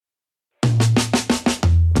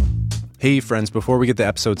Hey friends, before we get the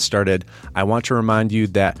episode started, I want to remind you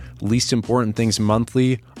that Least Important Things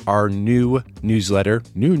Monthly, our new newsletter,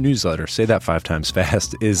 say that 5 times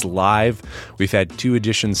fast, is live. We've had 2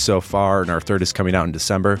 editions so far, and our 3rd is coming out in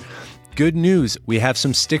December. Good news, we have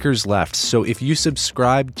some stickers left. So if you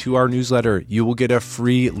subscribe to our newsletter, you will get a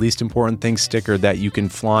free Least Important Things sticker that you can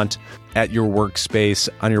flaunt at your workspace,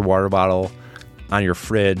 on your water bottle, on your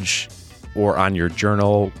fridge, or on your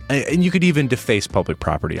journal, and you could even deface public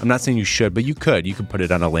property. I'm not saying you should, but you could. You could put it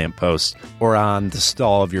on a lamppost or on the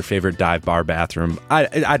stall of your favorite dive bar bathroom.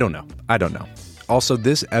 I don't know. Also,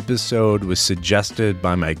 this episode was suggested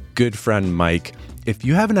by my good friend Mike. If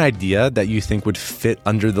you have an idea that you think would fit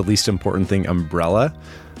under the Least Important Thing umbrella,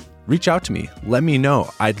 reach out to me. Let me know.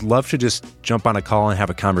 I'd love to just jump on a call and have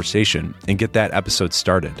a conversation and get that episode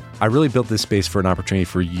started. I really built this space for an opportunity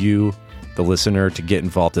for you, the listener, to get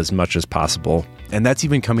involved as much as possible. And that's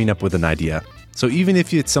even coming up with an idea. So even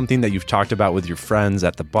if it's something that you've talked about with your friends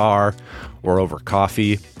at the bar or over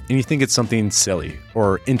coffee, and you think it's something silly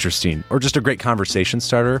or interesting or just a great conversation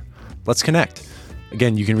starter, let's connect.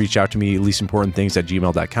 Again, you can reach out to me,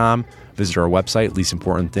 leastimportantthings@gmail.com, visit our website, Least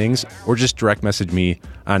Important Things, or just direct message me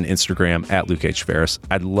on Instagram at Luke H. Ferris.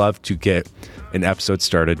 I'd love to get an episode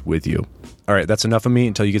started with you. All right, that's enough of me.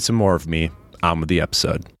 Until you get some more of me, on with the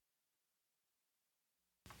episode.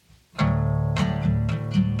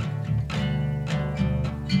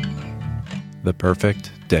 The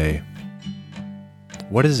perfect day.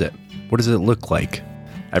 What is it? What does it look like?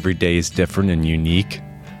 Every day is different and unique,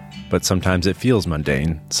 but sometimes it feels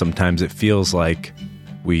mundane. Sometimes it feels like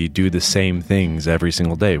we do the same things every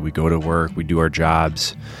single day. We go to work, we do our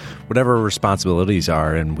jobs, whatever our responsibilities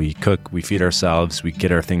are, and we cook, we feed ourselves, we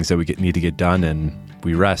get our things that we need to get done, and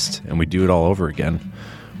we rest, and we do it all over again.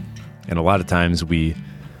 And a lot of times we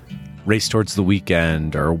race towards the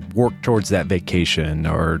weekend or work towards that vacation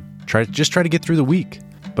or try to get through the week.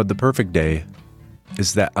 But the perfect day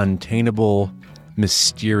is that unattainable,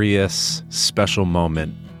 mysterious, special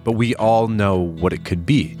moment. But we all know what it could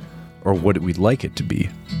be or what we'd like it to be.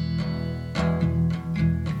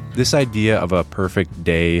 This idea of a perfect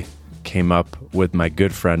day came up with my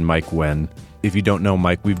good friend Mike Wen. If you don't know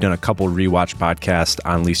Mike, we've done a couple rewatch podcasts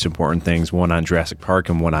on Least Important Things, one on Jurassic Park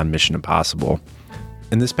and one on Mission Impossible.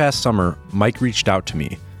 And this past summer, Mike reached out to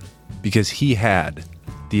me because he had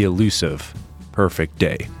the elusive perfect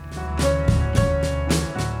day.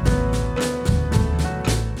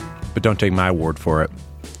 But don't take my word for it.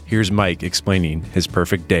 Here's Mike explaining his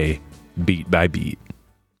perfect day beat by beat.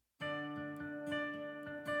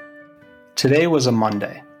 Today was a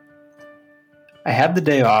Monday. I had the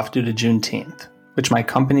day off due to Juneteenth, which my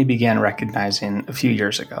company began recognizing a few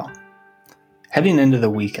years ago. Heading into the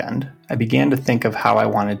weekend, I began to think of how I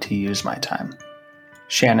wanted to use my time.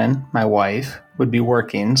 Shannon, my wife, would be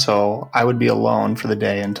working, so I would be alone for the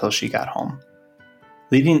day until she got home.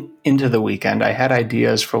 Leading into the weekend, I had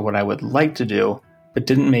ideas for what I would like to do, but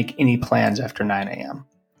didn't make any plans after 9 a.m.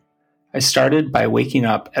 I started by waking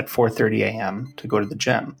up at 4:30 a.m. to go to the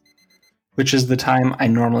gym, which is the time I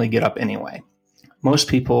normally get up anyway. Most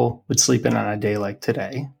people would sleep in on a day like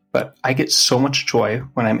today, but I get so much joy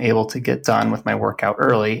when I'm able to get done with my workout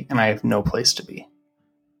early and I have no place to be.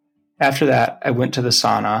 After that, I went to the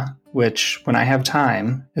sauna, which, when I have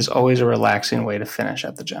time, is always a relaxing way to finish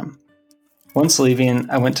at the gym. Once leaving,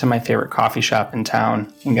 I went to my favorite coffee shop in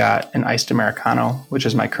town and got an iced Americano, which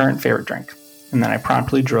is my current favorite drink. And then I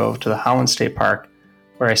promptly drove to the Holland State Park,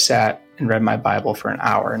 where I sat and read my Bible for an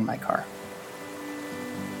hour in my car.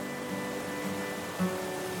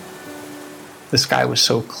 The sky was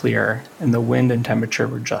so clear, and the wind and temperature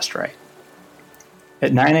were just right.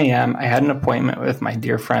 At 9 a.m., I had an appointment with my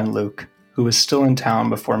dear friend Luke, who was still in town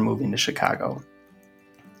before moving to Chicago.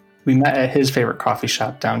 We met at his favorite coffee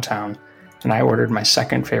shop downtown, and I ordered my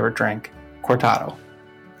second favorite drink, Cortado.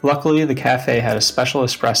 Luckily, the cafe had a special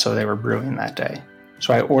espresso they were brewing that day,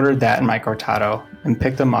 so I ordered that in my Cortado and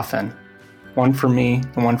picked a muffin, one for me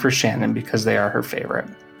and one for Shannon because they are her favorite.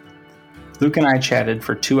 Luke and I chatted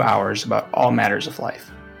for 2 hours about all matters of life: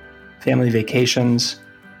 family vacations,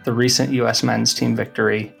 the recent U.S. men's team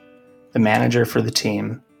victory, the manager for the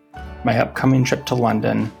team, my upcoming trip to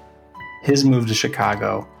London, his move to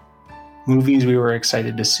Chicago, movies we were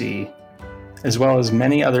excited to see, as well as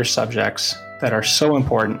many other subjects that are so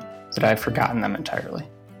important that I've forgotten them entirely.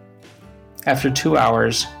 After 2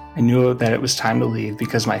 hours, I knew that it was time to leave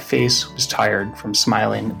because my face was tired from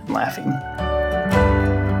smiling and laughing.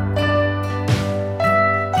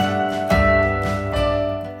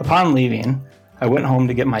 Upon leaving, I went home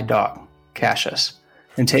to get my dog, Cassius,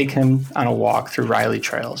 and take him on a walk through Riley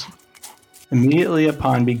Trails. Immediately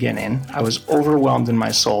upon beginning, I was overwhelmed in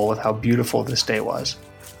my soul with how beautiful this day was.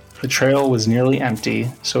 The trail was nearly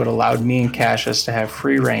empty, so it allowed me and Cassius to have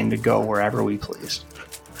free rein to go wherever we pleased.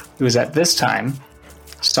 It was at this time,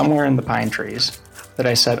 somewhere in the pine trees, that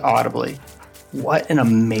I said audibly, "What an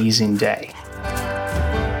amazing day."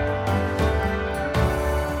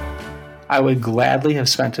 I would gladly have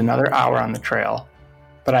spent another hour on the trail,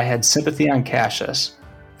 but I had sympathy on Cassius,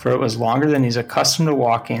 for it was longer than he's accustomed to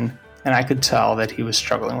walking, and I could tell that he was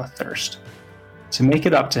struggling with thirst. To make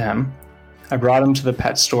it up to him, I brought him to the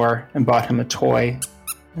pet store and bought him a toy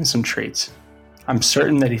and some treats. I'm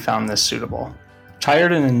certain that he found this suitable.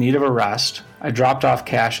 Tired and in need of a rest, I dropped off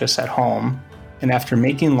Cassius at home, and after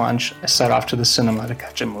making lunch, I set off to the cinema to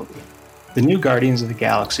catch a movie. The new Guardians of the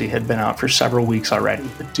Galaxy had been out for several weeks already,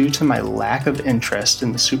 but due to my lack of interest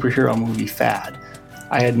in the superhero movie fad,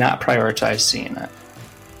 I had not prioritized seeing it.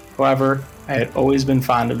 However, I had always been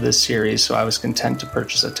fond of this series, so I was content to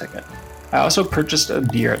purchase a ticket. I also purchased a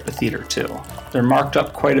beer at the theater too. They're marked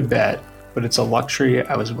up quite a bit, but it's a luxury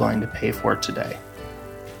I was willing to pay for today.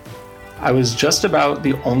 I was just about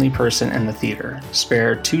the only person in the theater,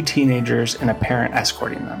 spare 2 teenagers and a parent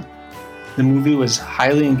escorting them. The movie was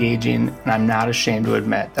highly engaging, and I'm not ashamed to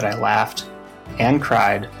admit that I laughed and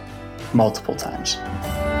cried multiple times.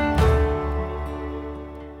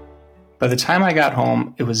 By the time I got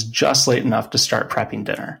home, it was just late enough to start prepping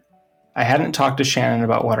dinner. I hadn't talked to Shannon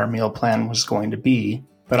about what our meal plan was going to be,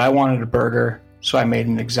 but I wanted a burger, so I made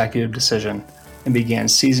an executive decision and began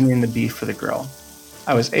seasoning the beef for the grill.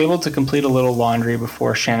 I was able to complete a little laundry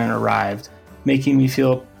before Shannon arrived, making me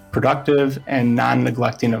feel productive and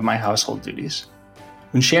non-neglecting of my household duties.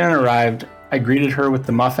 When Shannon arrived, I greeted her with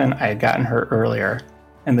the muffin I had gotten her earlier,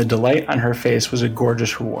 and the delight on her face was a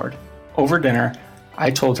gorgeous reward. Over dinner, I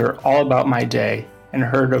told her all about my day and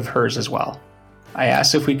heard of hers as well. I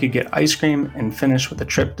asked if we could get ice cream and finish with a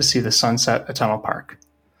trip to see the sunset at Tunnel Park.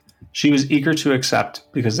 She was eager to accept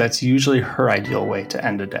because that's usually her ideal way to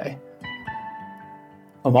end a day.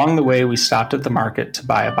 Along the way, we stopped at the market to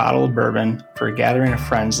buy a bottle of bourbon for a gathering of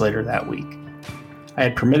friends later that week. I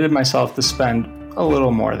had permitted myself to spend a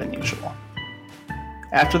little more than usual.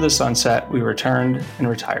 After the sunset, we returned and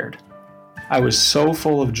retired. I was so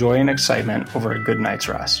full of joy and excitement over a good night's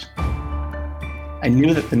rest. I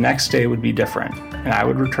knew that the next day would be different, and I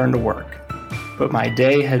would return to work, but my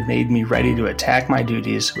day had made me ready to attack my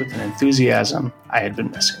duties with an enthusiasm I had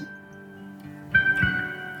been missing.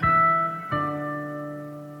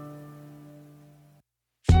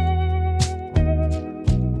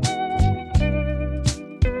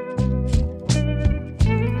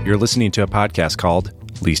 You're listening to a podcast called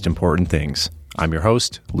Least Important Things. I'm your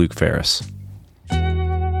host, Luke Ferris.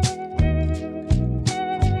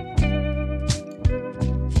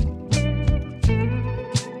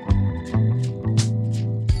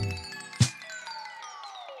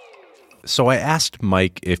 So I asked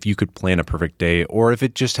Mike if you could plan a perfect day or if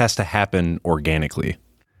it just has to happen organically.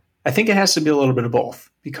 I think it has to be a little bit of both,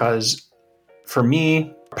 because for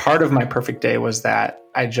me, part of my perfect day was that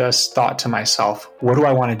I just thought to myself, what do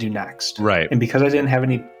I want to do next? Right. And because I didn't have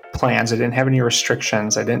any plans, I didn't have any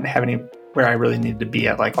restrictions, I didn't have any where I really needed to be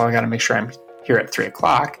at, like, oh, I got to make sure I'm here at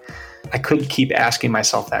 3:00. I could keep asking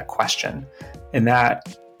myself that question. And that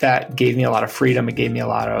gave me a lot of freedom. It gave me a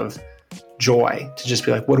lot of joy to just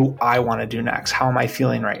be like, what do I want to do next? How am I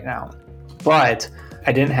feeling right now? But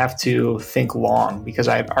I didn't have to think long because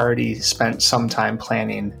I've already spent some time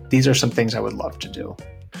planning. These are some things I would love to do.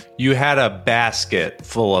 You had a basket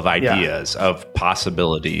full of ideas, of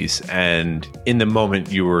possibilities. And in the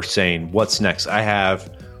moment you were saying, what's next? I have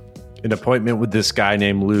an appointment with this guy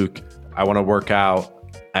named Luke. I want to work out.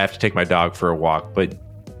 I have to take my dog for a walk. But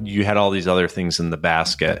you had all these other things in the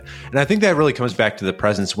basket. And I think that really comes back to the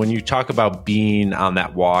presence. When you talk about being on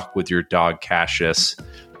that walk with your dog, Cassius,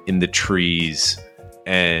 in the trees,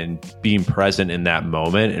 and being present in that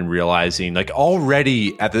moment and realizing, like,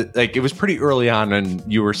 already it was pretty early on and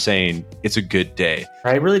you were saying it's a good day.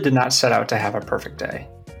 I really did not set out to have a perfect day.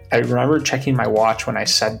 I remember checking my watch when I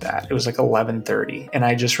said that. It was like 11:30. And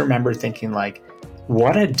I just remember thinking, like,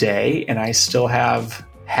 what a day. And I still have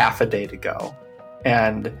half a day to go.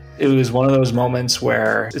 And it was one of those moments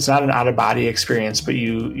where it's not an out-of-body experience, but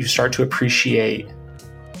you start to appreciate,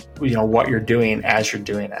 what you're doing as you're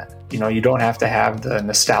doing it. You don't have to have the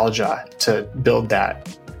nostalgia to build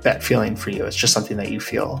that feeling for you. It's just something that you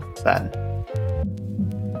feel then.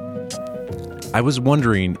 I was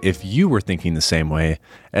wondering if you were thinking the same way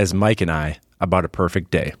as Mike and I about a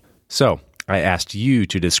perfect day. So I asked you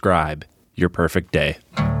to describe your perfect day.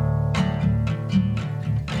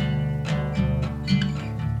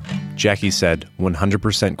 Jackie said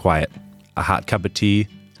 100% quiet. a hot cup of tea,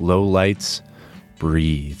 low lights,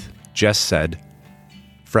 breathe. Jess said,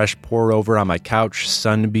 fresh pour over on my couch,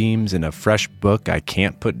 sunbeams, and a fresh book I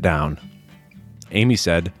can't put down. Amy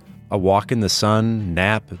said, a walk in the sun,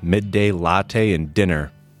 nap, midday latte, and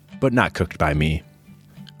dinner, but not cooked by me.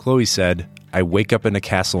 Chloe said, I wake up in a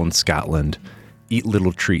castle in Scotland, eat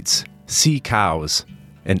little treats, see cows,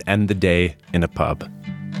 and end the day in a pub.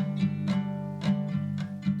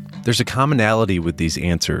 There's a commonality with these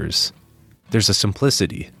answers. There's a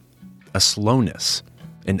simplicity, a slowness,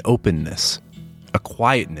 an openness, a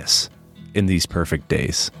quietness in these perfect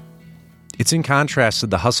days. It's in contrast to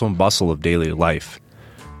the hustle and bustle of daily life,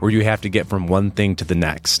 where you have to get from one thing to the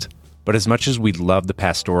next. But as much as we love the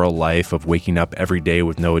pastoral life of waking up every day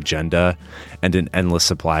with no agenda and an endless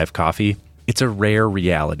supply of coffee, it's a rare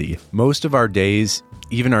reality. Most of our days,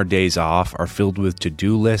 even our days off, are filled with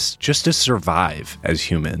to-do lists just to survive as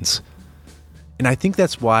humans. And I think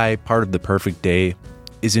that's why part of the perfect day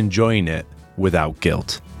is enjoying it without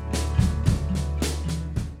guilt.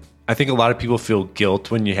 I think a lot of people feel guilt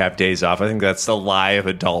when you have days off. I think that's the lie of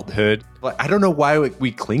adulthood. I don't know why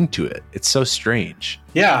we cling to it. It's so strange.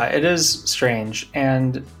 Yeah, it is strange.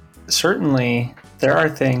 And certainly there are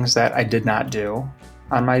things that I did not do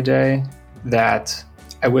on my day that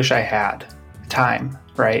I wish I had time,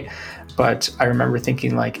 right? But I remember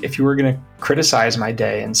thinking, like, if you were going to criticize my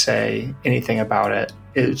day and say anything about it,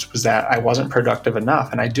 it was that I wasn't productive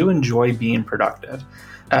enough. And I do enjoy being productive.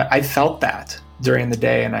 I felt that during the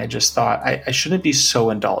day, and I just thought I shouldn't be so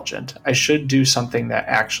indulgent. I should do something that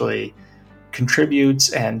actually contributes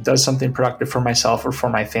and does something productive for myself or for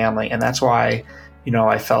my family. And that's why,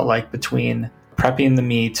 I felt like between prepping the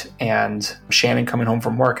meat and Shannon coming home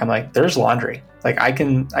from work, I'm like, there's laundry. Like I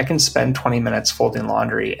can spend 20 minutes folding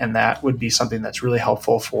laundry, and that would be something that's really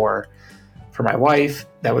helpful for my wife.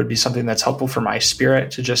 That would be something that's helpful for my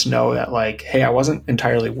spirit to just know that, like, hey, I wasn't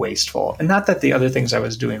entirely wasteful. And not that the other things I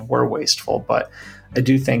was doing were wasteful, but I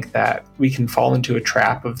do think that we can fall into a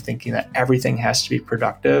trap of thinking that everything has to be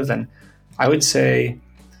productive. And I would say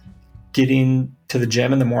getting to the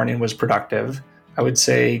gym in the morning was productive. I would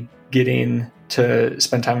say getting to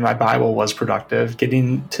spend time in my Bible was productive.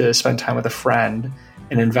 Getting to spend time with a friend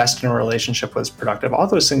and invest in a relationship was productive. All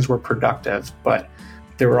those things were productive, but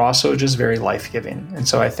they were also just very life-giving. And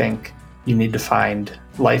so I think you need to find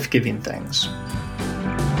life-giving things.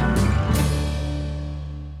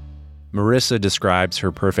 Marissa describes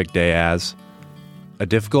her perfect day as a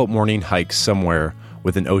difficult morning hike somewhere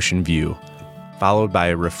with an ocean view, followed by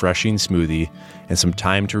a refreshing smoothie and some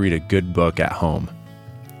time to read a good book at home.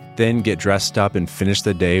 Then get dressed up and finish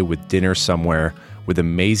the day with dinner somewhere with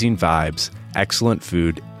amazing vibes, excellent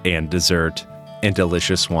food and dessert, and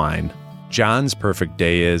delicious wine. John's perfect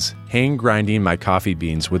day is hand grinding my coffee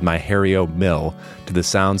beans with my Harry-O mill to the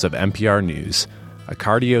sounds of NPR News, a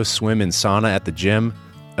cardio swim and sauna at the gym,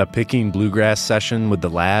 a picking bluegrass session with the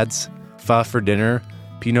lads, pho for dinner,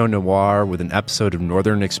 Pinot Noir with an episode of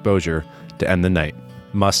Northern Exposure to end the night.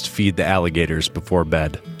 Must feed the alligators before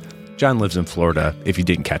bed. John lives in Florida, if you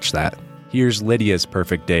didn't catch that. Here's Lydia's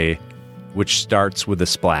perfect day, which starts with a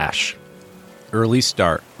splash. Early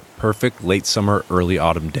start, perfect late summer, early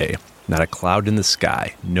autumn day. Not a cloud in the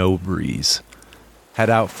sky, no breeze. Head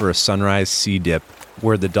out for a sunrise sea dip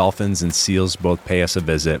where the dolphins and seals both pay us a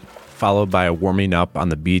visit, followed by a warming up on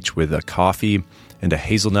the beach with a coffee and a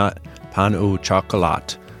hazelnut pain au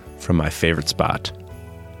chocolat from my favorite spot.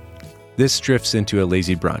 This drifts into a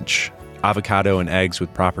lazy brunch. Avocado and eggs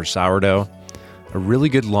with proper sourdough. A really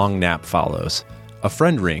good long nap follows. A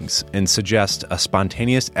friend rings and suggests a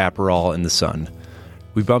spontaneous Aperol in the sun.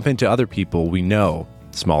 We bump into other people we know,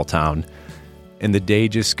 small town, and the day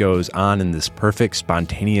just goes on in this perfect,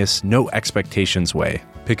 spontaneous, no expectations way.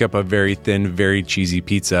 Pick up a very thin, very cheesy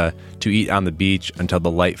pizza to eat on the beach until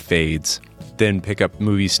the light fades. Then pick up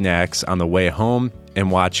movie snacks on the way home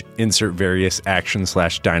and watch insert various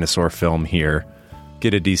action/dinosaur film here.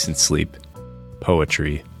 Get a decent sleep.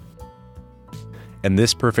 Poetry. And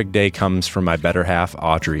this perfect day comes from my better half,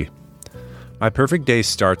 Audrey. My perfect day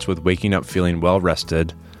starts with waking up feeling well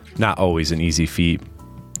rested, not always an easy feat.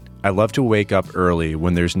 I love to wake up early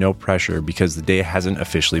when there's no pressure because the day hasn't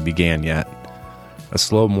officially began yet. A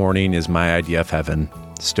slow morning is my idea of heaven.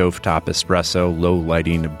 Stovetop espresso, low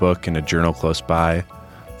lighting, a book, and a journal close by,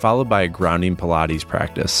 followed by a grounding Pilates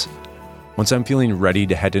practice. Once I'm feeling ready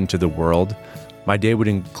to head into the world, my day would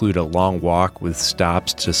include a long walk with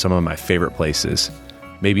stops to some of my favorite places.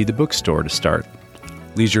 Maybe the bookstore to start.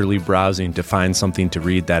 Leisurely browsing to find something to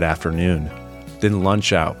read that afternoon. Then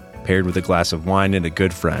lunch out, paired with a glass of wine and a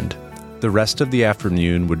good friend. The rest of the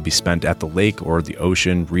afternoon would be spent at the lake or the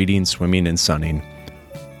ocean, reading, swimming, and sunning.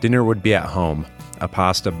 Dinner would be at home, a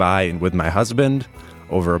pasta by and with my husband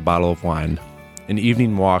over a bottle of wine. An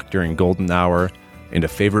evening walk during golden hour and a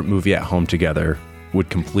favorite movie at home together would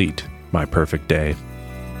complete my perfect day.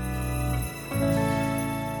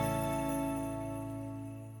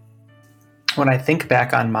 When I think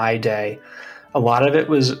back on my day, a lot of it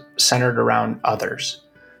was centered around others.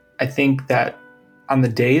 I think that on the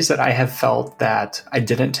days that I have felt that I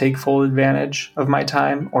didn't take full advantage of my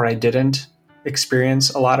time, or I didn't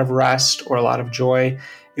experience a lot of rest or a lot of joy,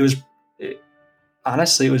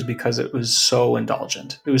 honestly, it was because it was so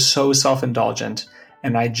indulgent. It was so self-indulgent,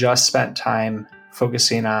 and I just spent time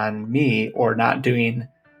focusing on me or not doing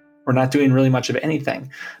really much of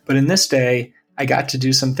anything. But in this day, I got to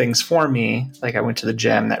do some things for me. Like I went to the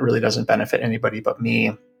gym that really doesn't benefit anybody but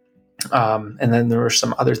me. And then there were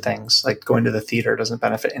some other things like going to the theater doesn't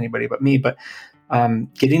benefit anybody but me. But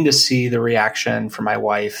getting to see the reaction from my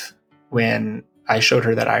wife when I showed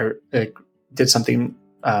her that I did something,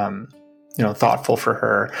 thoughtful for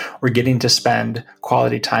her, or getting to spend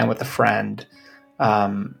quality time with a friend.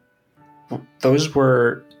 Those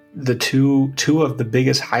were the two of the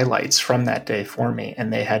biggest highlights from that day for me.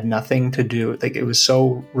 And they had nothing to do, like it was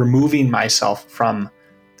so removing myself from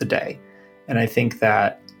the day. And I think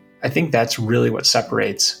that's really what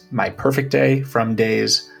separates my perfect day from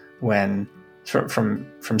days when,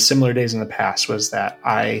 from similar days in the past, was that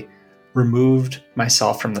I removed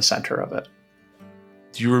myself from the center of it.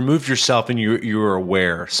 You removed yourself and you were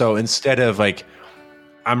aware. So instead of like,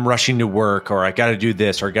 I'm rushing to work, or I got to do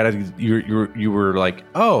this, or you were like,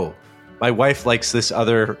 oh, my wife likes this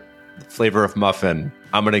other flavor of muffin.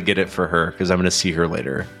 I'm going to get it for her because I'm going to see her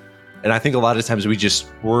later. And I think a lot of times this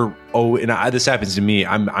happens to me.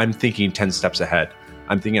 I'm thinking 10 steps ahead.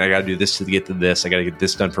 I'm thinking I got to do this to get to this. I got to get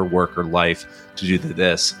this done for work or life to do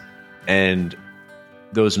this. And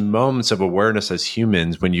those moments of awareness as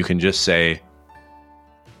humans, when you can just say,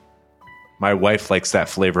 my wife likes that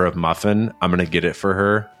flavor of muffin, I'm going to get it for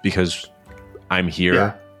her because I'm here.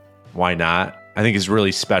 Yeah. Why not? I think is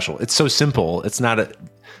really special. It's so simple. It's not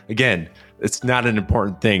it's not an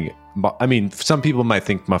important thing. I mean, some people might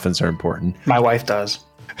think muffins are important. My wife does.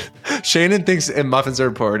 Shannon thinks muffins are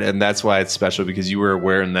important, and that's why it's special, because you were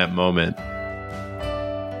aware in that moment.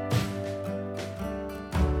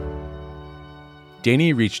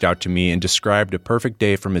 Danny reached out to me and described a perfect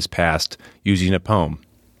day from his past using a poem.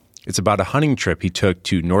 It's about a hunting trip he took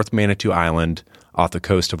to North Manitou Island off the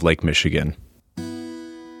coast of Lake Michigan.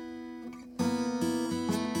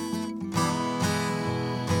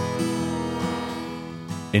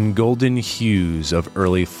 In golden hues of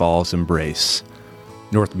early fall's embrace,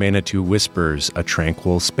 North Manitou whispers a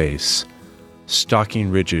tranquil space.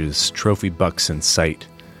 Stalking ridges, trophy bucks in sight,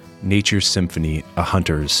 nature's symphony, a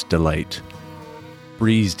hunter's delight.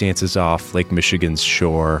 Breeze dances off Lake Michigan's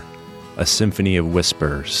shore, a symphony of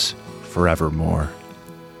whispers, forevermore.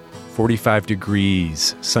 45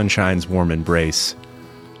 degrees, sunshine's warm embrace,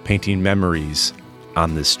 painting memories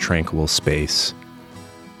on this tranquil space.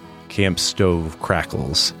 Camp stove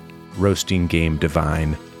crackles, roasting game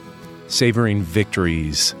divine, savoring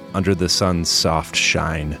victories under the sun's soft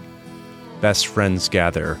shine. Best friends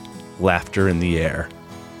gather, laughter in the air,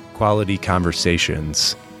 quality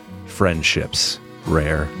conversations, friendships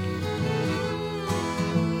rare.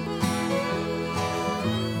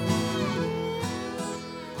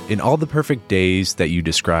 In all the perfect days that you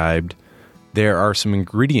described, there are some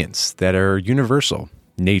ingredients that are universal.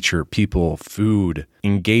 Nature, people, food,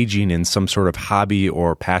 engaging in some sort of hobby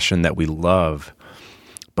or passion that we love.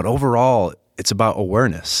 But overall, it's about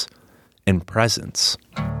awareness and presence.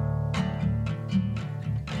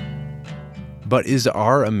 But is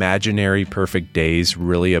our imaginary perfect days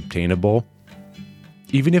really obtainable?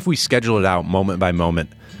 Even if we schedule it out moment by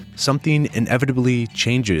moment, something inevitably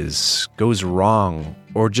changes, goes wrong,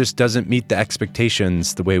 or just doesn't meet the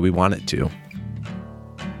expectations the way we want it to.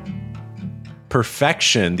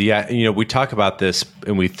 Perfection, we talk about this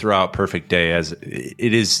and we throw out perfect day as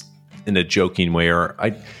it is in a joking way, or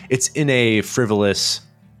it's in a frivolous,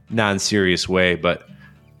 non-serious way, but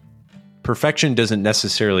perfection doesn't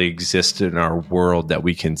necessarily exist in our world that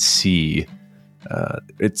we can see.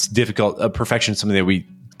 It's difficult. Perfection is something that we,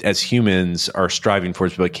 as humans, are striving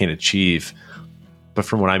towards but can't achieve. But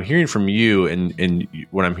from what I'm hearing from you and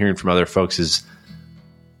what I'm hearing from other folks is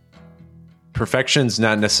perfection's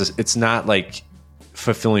not necessarily, it's not like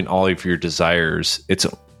fulfilling all of your desires. It's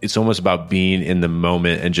almost about being in the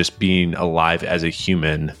moment and just being alive as a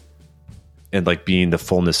human and like being the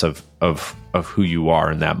fullness of who you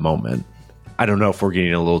are in that moment. I don't know if we're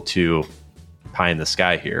getting a little too pie in the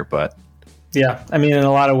sky here, but yeah, I mean, in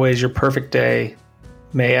a lot of ways, your perfect day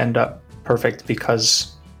may end up perfect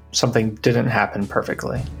because something didn't happen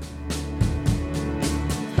perfectly.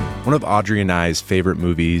 One of Audrey and I's favorite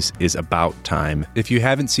movies is About Time. If you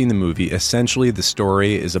haven't seen the movie, essentially the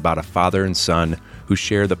story is about a father and son who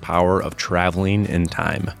share the power of traveling in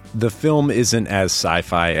time. The film isn't as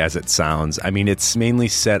sci-fi as it sounds. I mean, it's mainly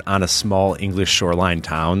set on a small English shoreline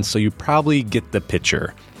town, so you probably get the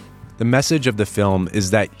picture. The message of the film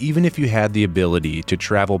is that even if you had the ability to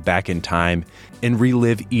travel back in time and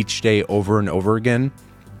relive each day over and over again,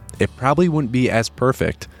 it probably wouldn't be as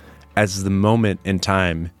perfect as the moment in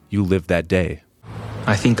time you lived that day.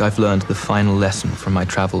 I think I've learned the final lesson from my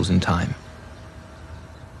travels in time.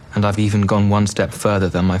 And I've even gone one step further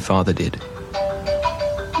than my father did.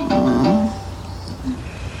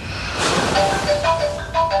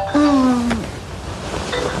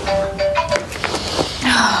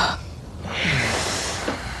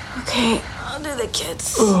 Okay, I'll do the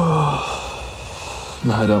kids. No,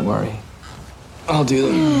 don't worry. I'll do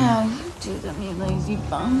them. Yeah, you do them, you lazy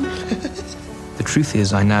bum. The truth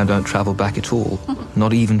is, I now don't travel back at all,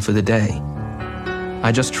 not even for the day.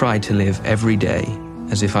 I just try to live every day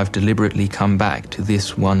as if I've deliberately come back to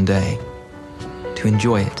this one day, to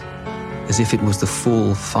enjoy it, as if it was the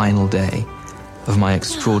full, final day of my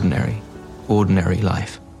extraordinary, ordinary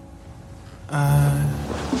life. I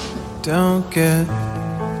don't get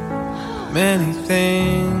many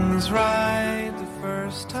things right the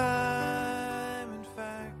first time, in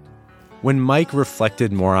fact. When Mike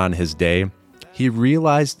reflected more on his day, he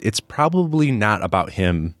realized it's probably not about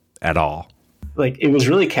him at all. Like, it was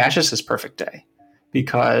really Cassius's perfect day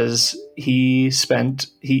because he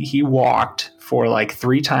walked for like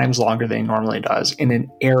 3 times longer than he normally does in an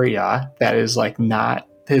area that is like not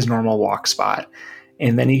his normal walk spot.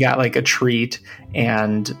 And then he got like a treat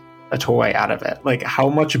and a toy out of it. Like, how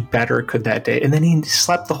much better could that day? And then he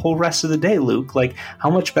slept the whole rest of the day, Luke. Like, how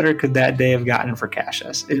much better could that day have gotten for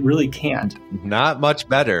Cassius? It really can't. Not much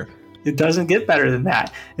better. It doesn't get better than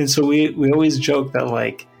that. And so we always joke that,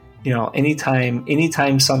 like, you know,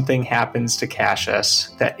 anytime something happens to Cassius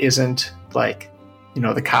that isn't like, you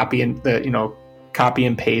know, the copy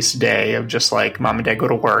and paste day of just like mom and dad go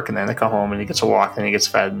to work and then they come home and he gets a walk and he gets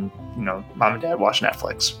fed and, you know, mom and dad watch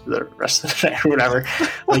Netflix for the rest of the day or whatever.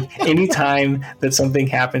 Like, anytime that something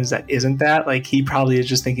happens that isn't that, like, he probably is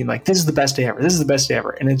just thinking like, this is the best day ever. This is the best day ever.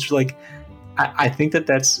 And it's like, I think that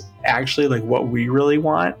that's actually like what we really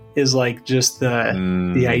want is like just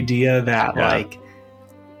the idea that like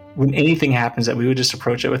when anything happens that we would just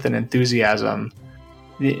approach it with an enthusiasm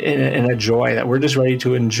and a joy that we're just ready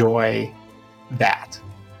to enjoy that.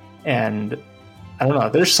 And I don't know,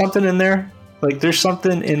 there's something in there. Like, there's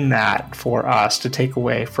something in that for us to take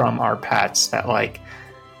away from our pets, that like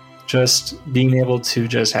just being able to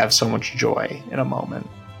just have so much joy in a moment.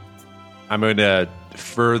 I'm going to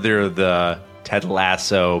further the Ted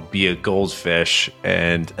Lasso be a goldfish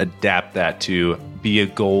and adapt that to be a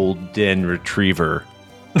golden retriever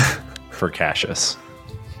for Cassius.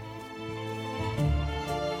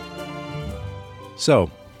 So,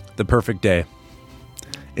 the perfect day.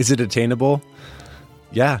 Is it attainable?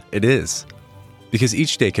 Yeah, it is. Because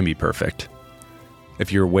each day can be perfect.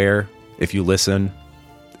 If you're aware, if you listen,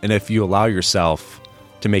 and if you allow yourself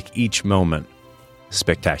to make each moment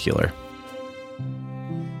spectacular.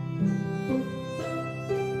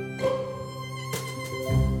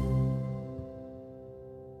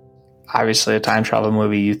 Obviously, a time travel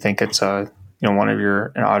movie, you think it's one of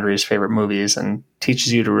your and Audrey's favorite movies, and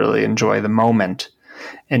teaches you to really enjoy the moment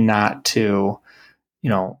and not to, you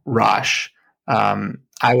know, rush.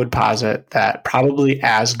 I would posit that probably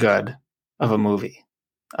as good of a movie,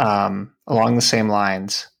 along the same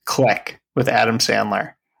lines, Click with Adam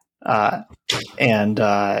Sandler,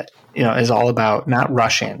 is all about not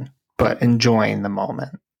rushing but enjoying the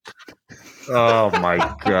moment. Oh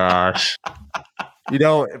my gosh. You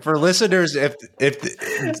know, for listeners,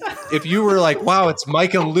 if you were like, wow, it's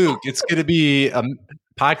Mike and Luke, it's going to be a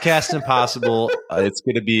Podcast Impossible. It's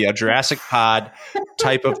going to be a Jurassic Pod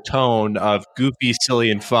type of tone of goofy, silly,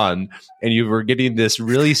 and fun. And you were getting this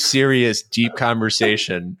really serious, deep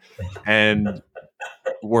conversation. And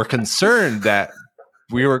we're concerned that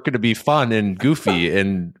we were going to be fun and goofy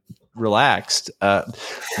and relaxed.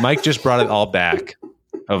 Mike just brought it all back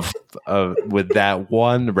with that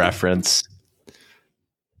one reference.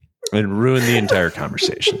 And ruined the entire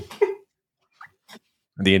conversation.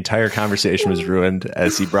 The entire conversation was ruined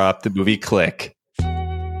as he brought up the movie Click.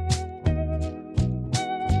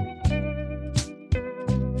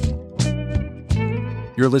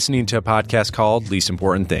 You're You're listening to a podcast called Least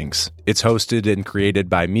Important Things. It's hosted and created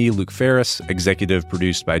by me, Luke Ferris, executive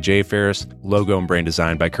produced by Jay Ferris, logo and brand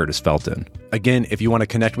design by Curtis Felton. Again, if you want to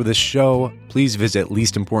connect with this show, please visit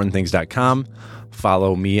leastimportantthings.com.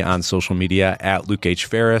 Follow me on social media at Luke H.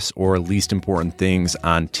 Ferris or Least Important Things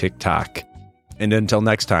on TikTok. And until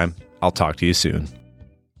next time, I'll talk to you soon.